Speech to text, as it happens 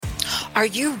Are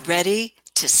you ready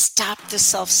to stop the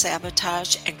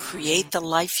self-sabotage and create the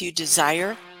life you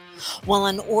desire? Well,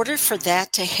 in order for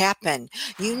that to happen,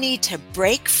 you need to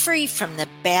break free from the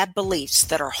bad beliefs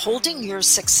that are holding your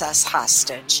success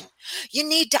hostage. You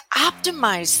need to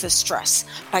optimize the stress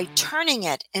by turning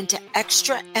it into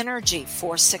extra energy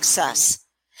for success.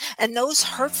 And those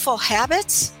hurtful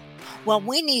habits? Well,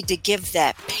 we need to give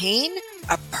that pain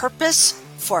a purpose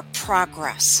for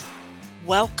progress.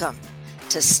 Welcome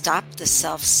to Stop the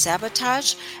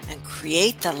Self-Sabotage and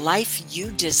Create the Life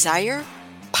You Desire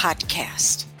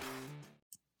podcast.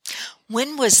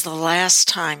 When was the last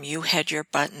time you had your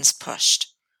buttons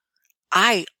pushed?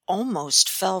 I almost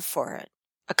fell for it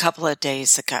a couple of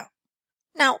days ago.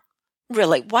 Now,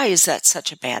 really, why is that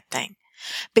such a bad thing?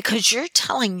 Because you're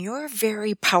telling your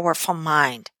very powerful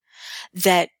mind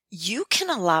that you can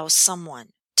allow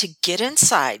someone to get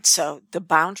inside. So the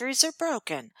boundaries are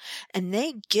broken and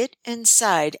they get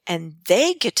inside and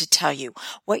they get to tell you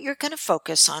what you're going to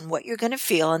focus on, what you're going to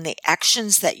feel, and the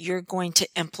actions that you're going to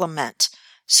implement.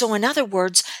 So in other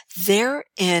words, they're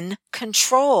in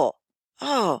control.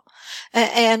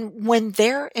 And when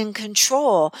they're in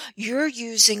control, you're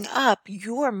using up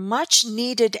your much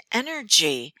needed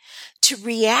energy to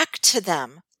react to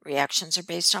them. Reactions are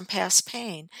based on past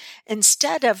pain.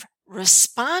 Instead of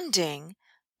responding,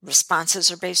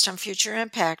 responses are based on future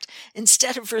impact.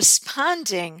 Instead of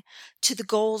responding to the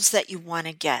goals that you want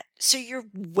to get. So you're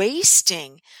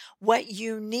wasting what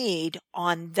you need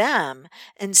on them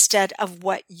instead of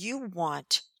what you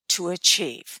want to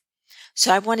achieve.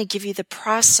 So I want to give you the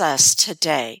process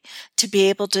today to be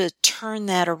able to turn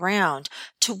that around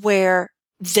to where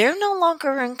they're no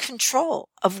longer in control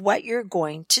of what you're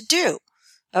going to do.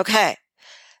 Okay.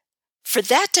 For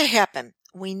that to happen,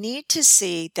 we need to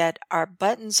see that our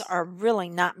buttons are really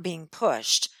not being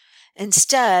pushed.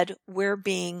 Instead, we're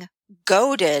being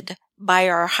goaded by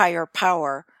our higher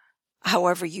power,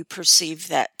 however you perceive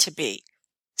that to be.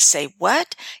 Say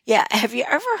what? Yeah. Have you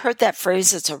ever heard that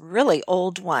phrase? It's a really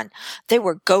old one. They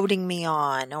were goading me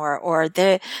on, or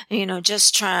they,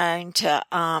 just trying to,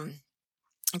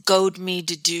 goad me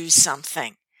to do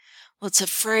something. Well, it's a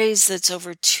phrase that's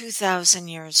over 2,000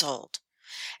 years old.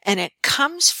 And it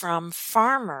comes from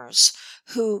farmers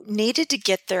who needed to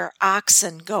get their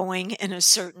oxen going in a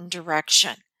certain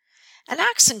direction. And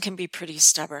oxen can be pretty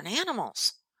stubborn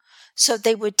animals. So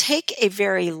they would take a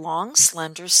very long,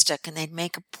 slender stick and they'd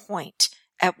make a point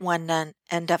at one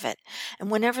end of it.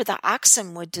 And whenever the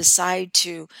oxen would decide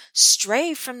to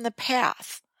stray from the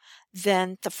path,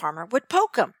 then the farmer would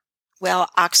poke them. Well,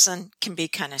 oxen can be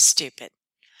kind of stupid.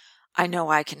 I know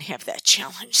I can have that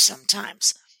challenge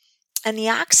sometimes. And the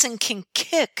oxen can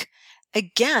kick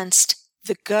against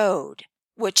the goad,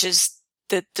 which is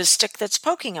the stick that's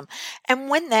poking them. And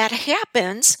when that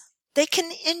happens, they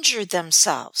can injure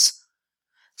themselves.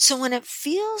 So when it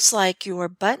feels like your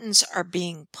buttons are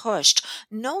being pushed,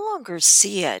 no longer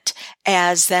see it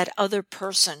as that other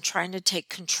person trying to take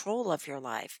control of your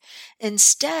life.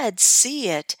 Instead, see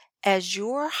it as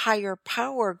your higher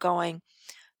power going,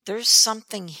 there's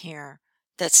something here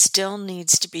that still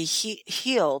needs to be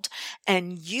healed,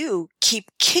 and you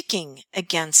keep kicking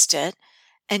against it,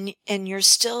 and you're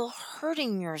still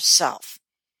hurting yourself.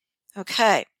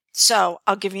 Okay, so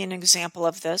I'll give you an example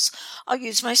of this. I'll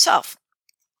use myself.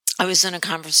 I was in a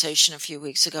conversation a few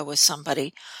weeks ago with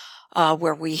somebody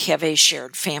where we have a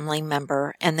shared family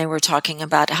member, and they were talking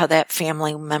about how that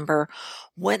family member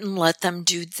wouldn't let them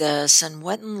do this and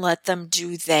wouldn't let them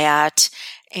do that,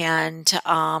 and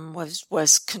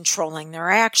was controlling their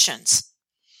actions.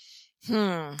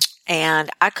 And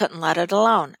I couldn't let it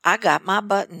alone. I got my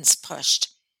buttons pushed.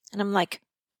 And I'm like,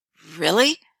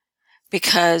 really?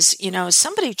 Because,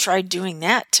 somebody tried doing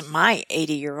that to my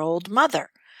 80-year-old mother.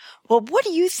 Well, what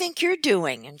do you think you're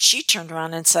doing? And she turned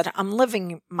around and said, I'm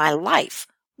living my life.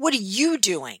 What are you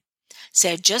doing?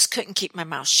 Say, I just couldn't keep my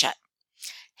mouth shut.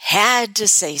 Had to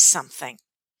say something.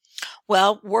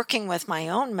 Well, working with my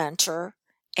own mentor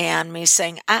and me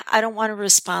saying, I don't want to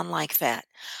respond like that.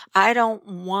 I don't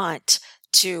want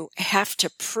to have to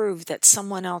prove that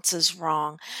someone else is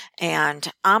wrong.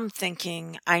 And I'm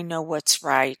thinking I know what's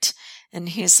right. And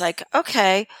he's like,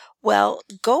 okay, well,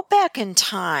 go back in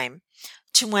time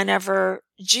to whenever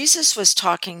Jesus was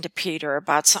talking to Peter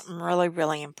about something really,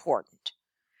 really important.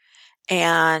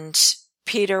 And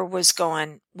Peter was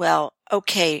going, well,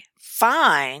 okay,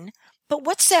 fine, but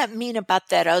what's that mean about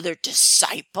that other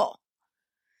disciple?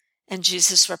 And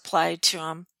Jesus replied to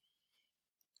him,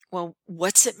 well,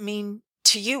 what's it mean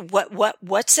to you?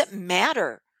 What's it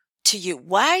matter to you?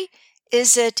 Why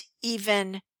is it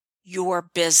even your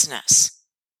business?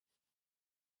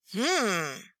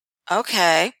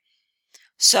 Okay.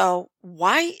 So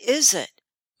why is it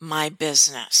my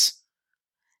business?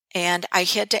 And I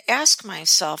had to ask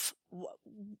myself,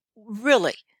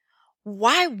 really,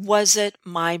 why was it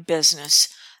my business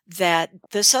that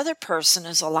this other person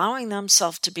is allowing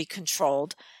themselves to be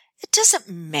controlled? It doesn't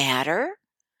matter,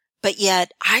 but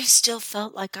yet I still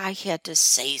felt like I had to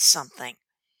say something,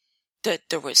 that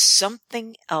there was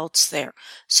something else there.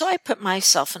 So I put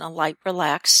myself in a light,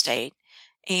 relaxed state,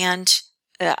 and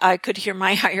I could hear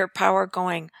my higher power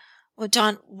going, well,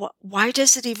 Dawn, why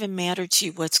does it even matter to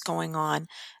you what's going on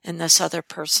in this other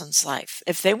person's life?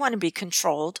 If they want to be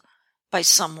controlled by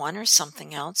someone or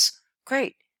something else,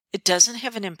 great. It doesn't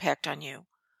have an impact on you.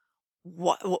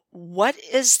 What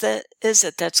is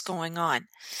it that's going on?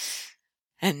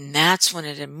 And that's when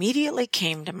it immediately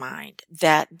came to mind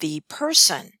that the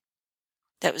person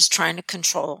that was trying to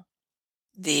control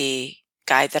the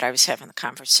guy that I was having the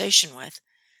conversation with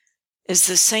is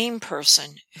the same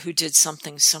person who did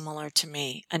something similar to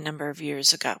me a number of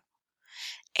years ago.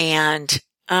 And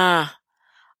it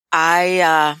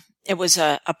was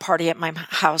a party at my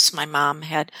house. My mom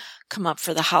had come up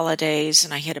for the holidays,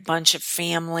 and I had a bunch of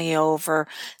family over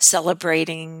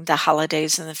celebrating the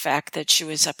holidays and the fact that she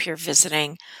was up here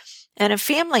visiting. And a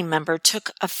family member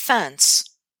took offense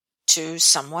to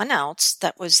someone else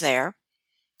that was there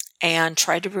and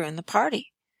tried to ruin the party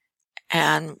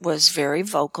and was very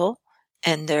vocal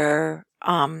in their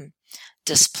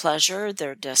displeasure,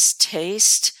 their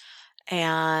distaste.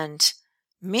 And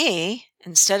me,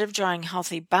 instead of drawing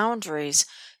healthy boundaries,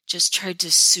 just tried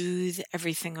to soothe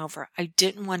everything over. I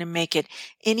didn't want to make it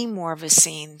any more of a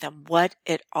scene than what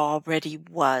it already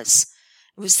was.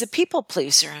 It was the people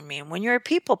pleaser in me. And when you're a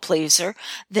people pleaser,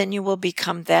 then you will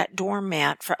become that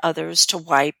doormat for others to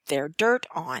wipe their dirt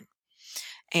on.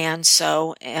 And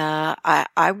so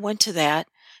I went to that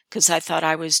because I thought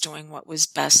I was doing what was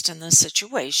best in the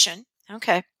situation.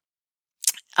 Okay.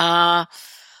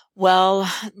 Well,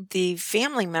 the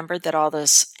family member that all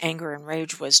this anger and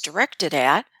rage was directed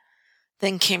at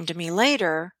then came to me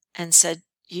later and said,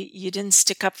 you didn't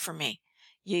stick up for me.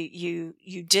 You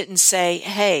didn't say,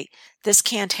 hey, this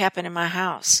can't happen in my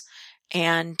house.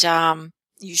 And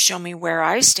you show me where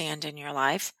I stand in your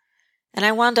life. And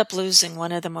I wound up losing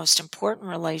one of the most important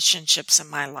relationships in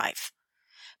my life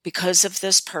because of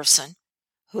this person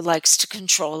who likes to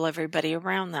control everybody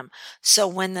around them. So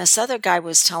when this other guy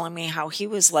was telling me how he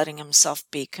was letting himself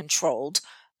be controlled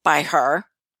by her,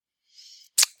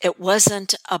 it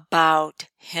wasn't about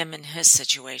him and his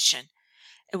situation.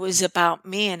 It was about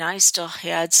me, and I still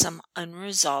had some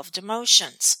unresolved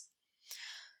emotions.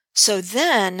 So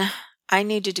then I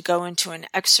needed to go into an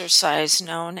exercise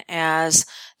known as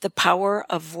the power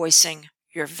of voicing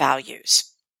your values.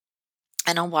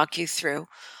 And I'll walk you through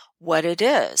what it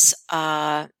is.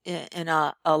 In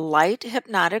a light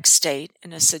hypnotic state,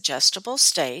 in a suggestible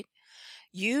state,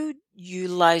 you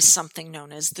utilize something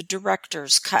known as the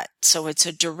director's cut. So it's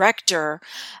a director,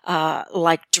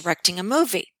 like directing a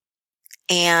movie.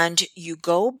 And you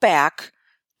go back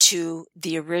to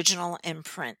the original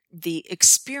imprint, the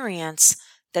experience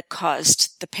that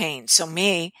caused the pain. So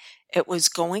me, it was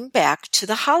going back to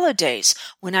the holidays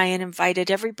when I had invited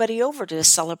everybody over to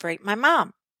celebrate my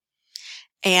mom.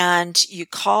 And you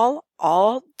call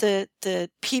all the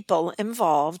people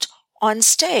involved on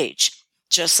stage,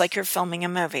 just like you're filming a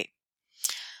movie.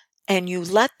 And you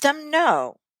let them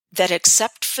know that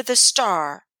except for the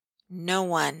star, no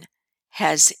one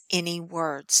has any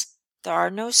words. There are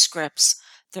no scripts.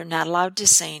 They're not allowed to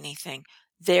say anything.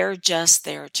 They're just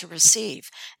there to receive.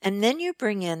 And then you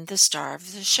bring in the star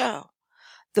of the show,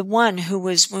 the one who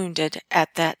was wounded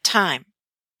at that time.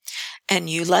 And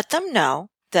you let them know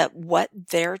that what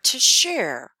they're to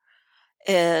share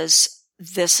is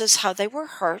this is how they were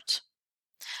hurt.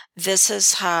 This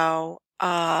is how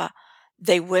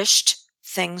they wished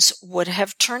things would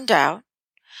have turned out.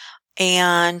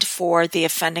 And for the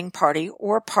offending party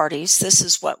or parties, this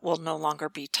is what will no longer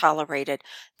be tolerated,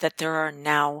 that there are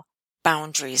now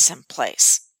boundaries in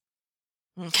place.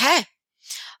 Okay.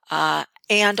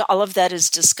 And all of that is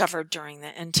discovered during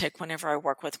the intake whenever I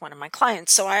work with one of my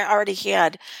clients. So I already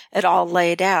had it all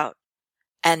laid out.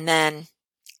 And then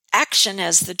action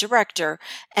as the director,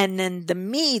 and then the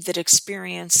me that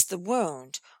experienced the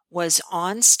wound was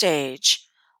on stage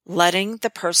letting the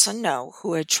person know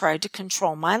who had tried to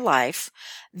control my life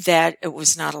that it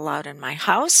was not allowed in my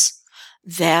house,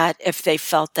 that if they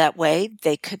felt that way,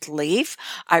 they could leave.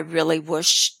 I really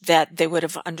wish that they would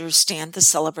have understand the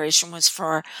celebration was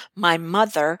for my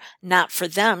mother, not for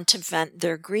them to vent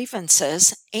their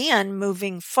grievances. And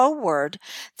moving forward,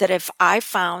 that if I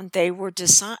found they were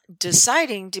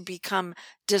deciding to become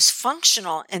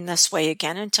dysfunctional in this way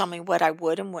again and tell me what I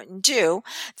would and wouldn't do,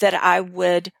 that I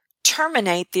would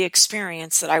terminate the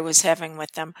experience that I was having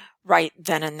with them right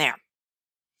then and there.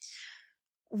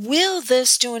 Will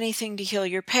this do anything to heal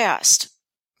your past?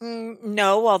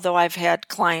 No, although I've had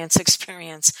clients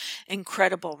experience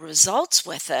incredible results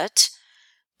with it.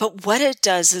 But what it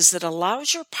does is it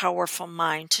allows your powerful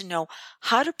mind to know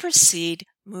how to proceed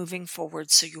moving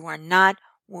forward so you are not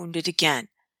wounded again.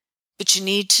 But you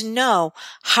need to know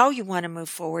how you want to move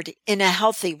forward in a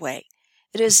healthy way.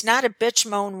 It is not a bitch,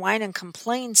 moan, whine, and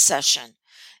complain session.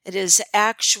 It is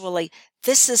actually,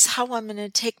 this is how I'm going to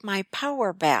take my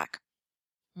power back.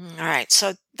 All right,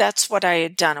 so that's what I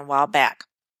had done a while back.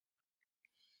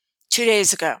 2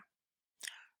 days ago,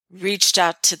 reached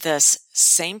out to this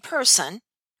same person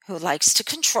who likes to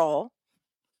control.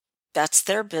 That's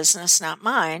their business, not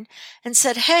mine. And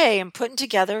said, hey, I'm putting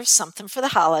together something for the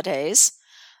holidays.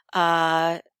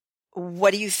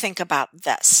 What do you think about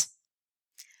this?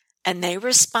 And they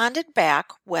responded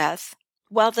back with,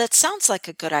 well, that sounds like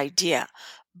a good idea.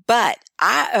 But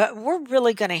we're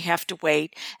really going to have to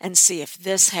wait and see if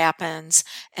this happens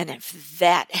and if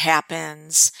that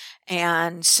happens.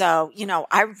 And so,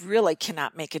 I really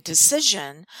cannot make a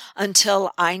decision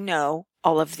until I know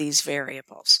all of these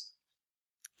variables.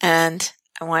 And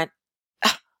I went,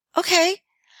 okay,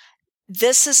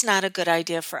 this is not a good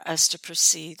idea for us to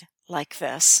proceed like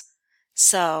this.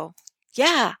 So,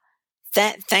 yeah,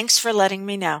 thanks for letting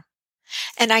me know.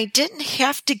 And I didn't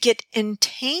have to get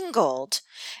entangled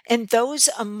in those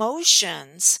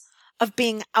emotions of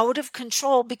being out of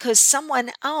control because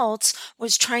someone else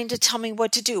was trying to tell me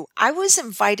what to do. I was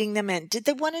inviting them in. Did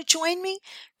they want to join me?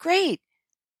 Great.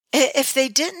 If they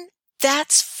didn't,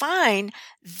 that's fine.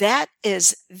 That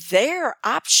is their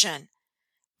option.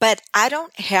 But I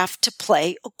don't have to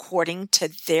play according to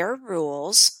their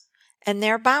rules and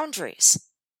their boundaries.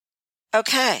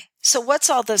 Okay, so what's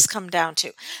all this come down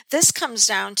to? This comes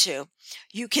down to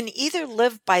you can either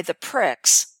live by the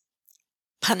pricks,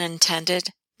 pun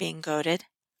intended, being goaded.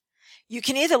 You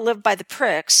can either live by the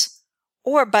pricks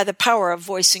or by the power of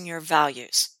voicing your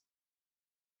values.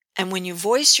 And when you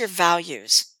voice your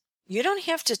values, you don't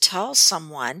have to tell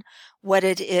someone what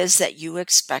it is that you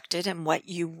expected and what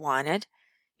you wanted.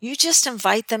 You just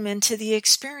invite them into the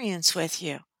experience with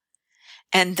you.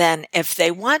 And then if they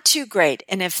want to, great.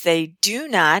 And if they do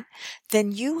not,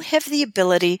 then you have the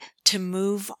ability to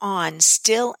move on,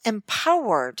 still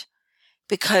empowered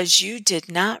because you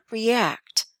did not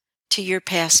react to your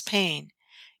past pain.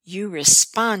 You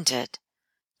responded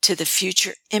to the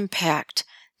future impact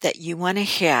that you want to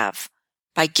have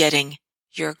by getting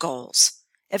your goals.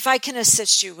 If I can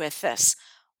assist you with this,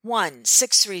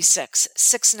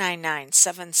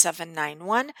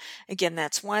 1-636-699-7791. Again,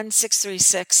 that's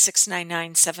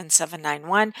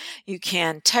 1-636-699-7791. You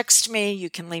can text me, you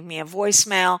can leave me a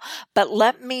voicemail, but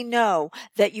let me know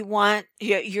that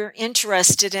you're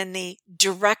interested in the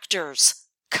director's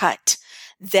cut,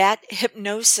 that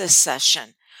hypnosis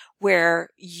session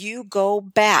where you go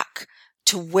back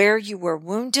to where you were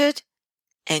wounded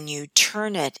and you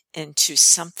turn it into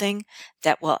something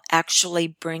that will actually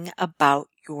bring about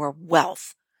your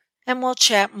wealth. And we'll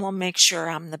chat and we'll make sure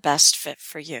I'm the best fit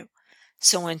for you.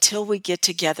 So until we get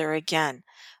together again,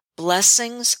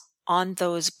 blessings on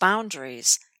those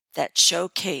boundaries that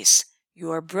showcase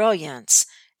your brilliance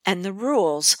and the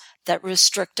rules that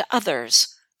restrict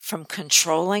others from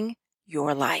controlling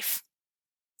your life.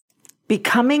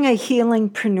 Becoming a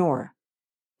healingpreneur.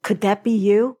 Could that be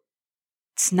you?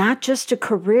 It's not just a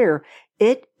career.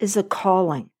 It is a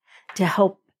calling to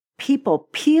help people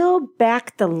peel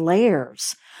back the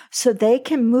layers so they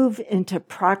can move into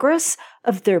progress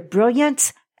of their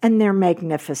brilliance and their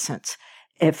magnificence.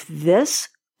 If this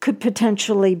could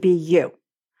potentially be you,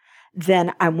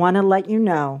 then I want to let you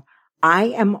know I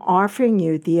am offering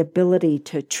you the ability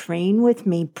to train with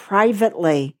me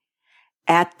privately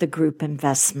at the group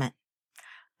investment.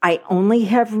 I only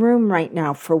have room right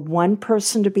now for one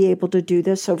person to be able to do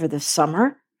this over the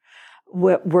summer.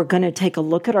 We're going to take a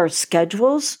look at our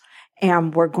schedules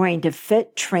and we're going to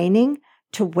fit training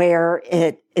to where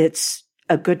it's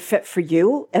a good fit for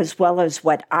you as well as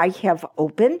what I have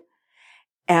open.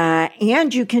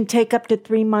 And you can take up to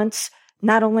 3 months,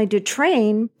 not only to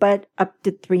train, but up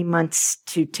to 3 months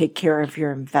to take care of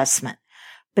your investment.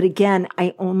 But again,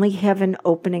 I only have an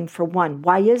opening for one.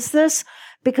 Why is this?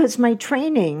 Because my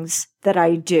trainings that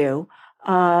I do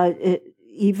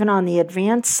even on the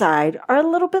advanced side, are a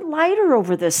little bit lighter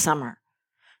over this summer.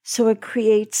 So it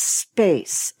creates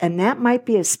space, and that might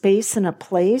be a space and a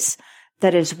place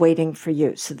that is waiting for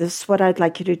you. So this is what I'd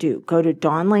like you to do. Go to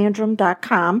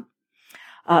dawnlandrum.com,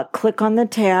 click on the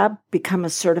tab, become a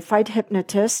certified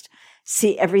hypnotist,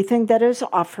 see everything that is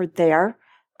offered there.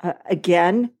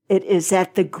 Again, it is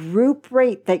at the group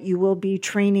rate that you will be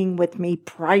training with me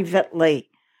privately.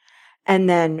 And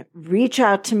then reach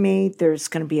out to me. There's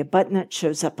going to be a button that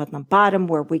shows up on the bottom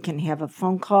where we can have a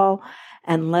phone call.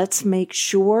 And let's make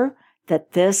sure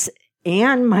that this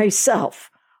and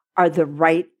myself are the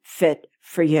right fit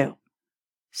for you.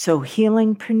 So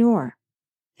Healingpreneur,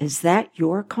 is that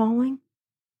your calling?